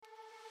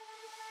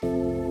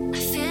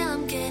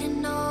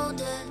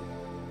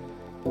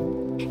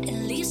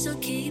still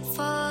keep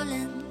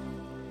falling.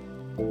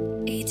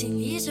 18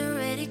 years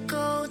already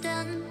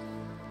golden.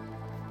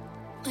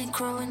 My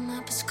growing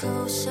up is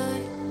closer.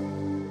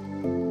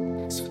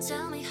 So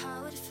tell me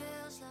how it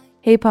feels like.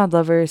 Hey pod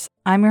lovers,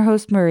 I'm your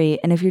host Marie,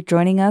 and if you're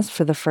joining us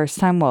for the first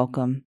time,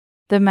 welcome.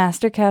 The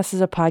Mastercast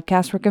is a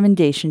podcast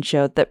recommendation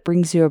show that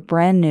brings you a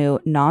brand new,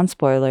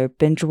 non-spoiler,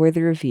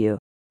 binge-worthy review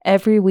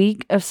every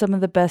week of some of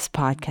the best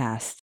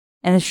podcasts,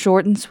 and a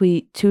short and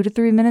sweet 2 to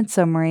 3 minute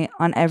summary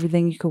on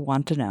everything you could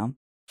want to know,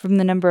 from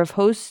the number of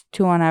hosts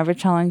to on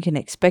average how long you can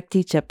expect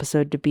each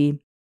episode to be.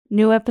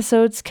 New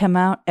episodes come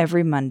out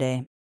every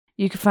Monday.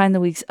 You can find the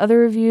week's other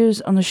reviews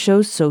on the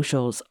show's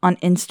socials on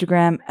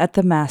Instagram at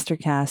The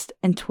Mastercast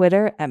and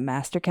Twitter at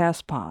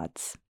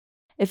MastercastPods.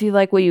 If you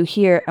like what you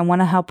hear and want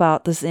to help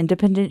out this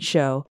independent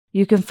show,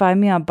 you can find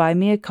me on Buy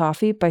Me a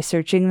Coffee by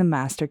searching The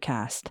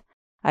Mastercast.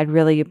 I'd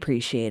really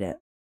appreciate it.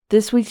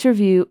 This week's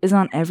review is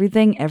on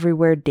Everything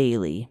Everywhere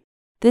Daily.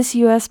 This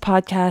US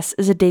podcast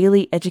is a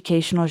daily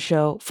educational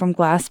show from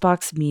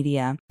Glassbox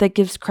Media that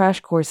gives crash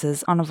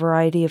courses on a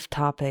variety of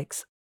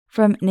topics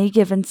from any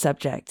given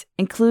subject,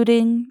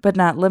 including, but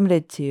not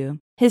limited to,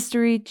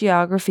 history,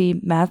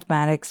 geography,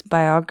 mathematics,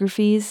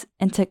 biographies,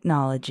 and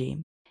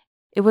technology.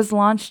 It was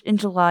launched in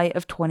July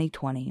of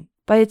 2020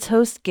 by its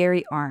host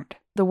Gary Arndt,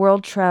 the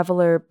world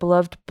traveler,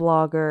 beloved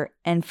blogger,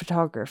 and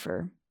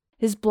photographer.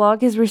 His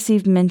blog has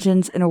received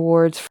mentions and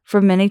awards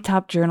from many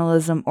top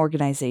journalism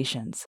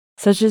organizations,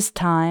 such as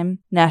Time,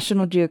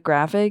 National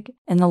Geographic,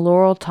 and the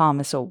Laurel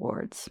Thomas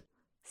Awards.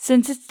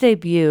 Since its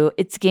debut,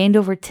 it's gained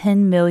over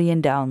 10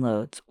 million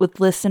downloads, with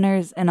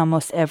listeners in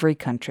almost every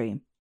country.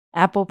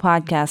 Apple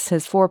Podcasts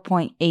has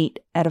 4.8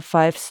 out of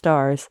 5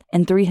 stars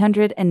and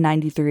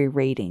 393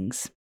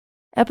 ratings.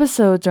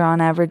 Episodes are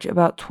on average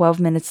about 12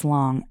 minutes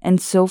long,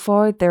 and so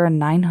far there are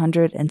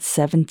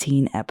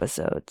 917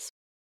 episodes.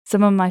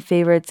 Some of my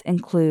favorites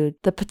include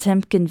The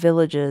Potemkin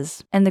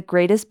Villages and The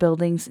Greatest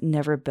Buildings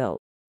Never Built.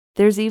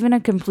 There's even a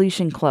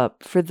completion club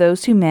for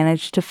those who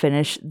managed to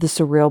finish the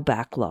Surreal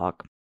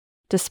Backlog.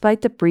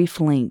 Despite the brief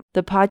length,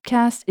 the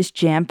podcast is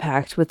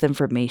jam-packed with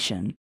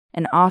information,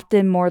 and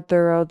often more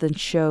thorough than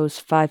shows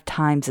 5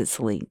 times its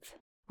length.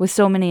 With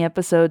so many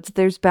episodes,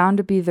 there's bound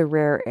to be the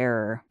rare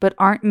error, but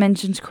Arndt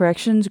mentions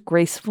corrections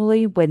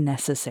gracefully when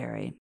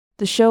necessary.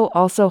 The show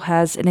also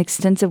has an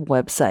extensive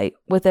website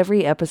with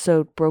every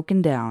episode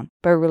broken down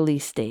by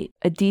release date,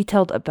 a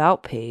detailed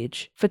about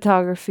page,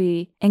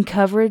 photography, and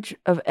coverage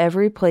of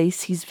every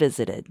place he's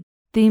visited.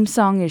 Theme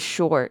song is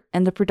short,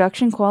 and the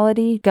production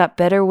quality got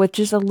better with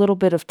just a little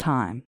bit of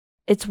time.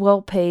 It's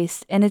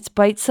well-paced, and its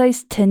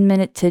bite-sized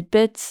 10-minute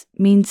tidbits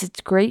means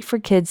it's great for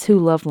kids who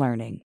love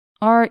learning,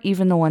 or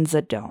even the ones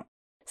that don't.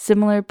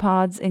 Similar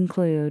pods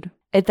include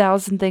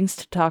 1,000 Things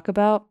to Talk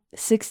About,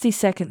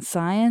 60-Second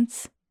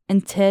Science,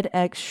 and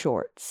TEDx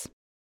Shorts.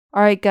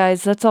 Alright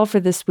guys, that's all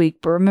for this week,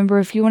 but remember,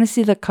 if you want to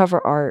see the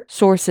cover art,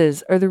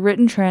 sources, or the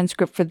written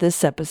transcript for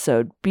this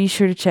episode, be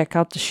sure to check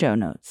out the show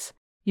notes.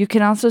 You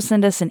can also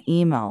send us an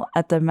email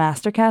at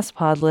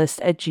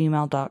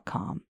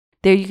themastercastpodlist@gmail.com.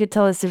 There you could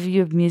tell us if you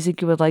have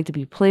music you would like to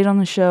be played on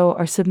the show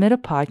or submit a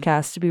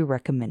podcast to be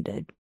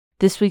recommended.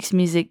 This week's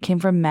music came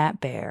from Matt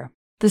Bear.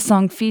 The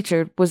song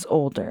featured was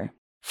Older.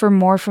 For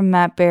more from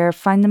Matt Bear,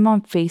 find them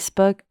on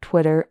Facebook,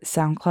 Twitter,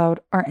 SoundCloud,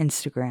 or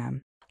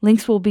Instagram.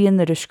 Links will be in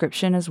the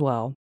description as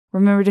well.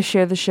 Remember to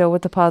share the show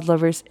with the pod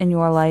lovers in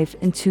your life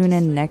and tune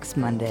in next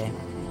Monday.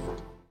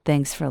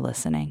 Thanks for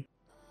listening.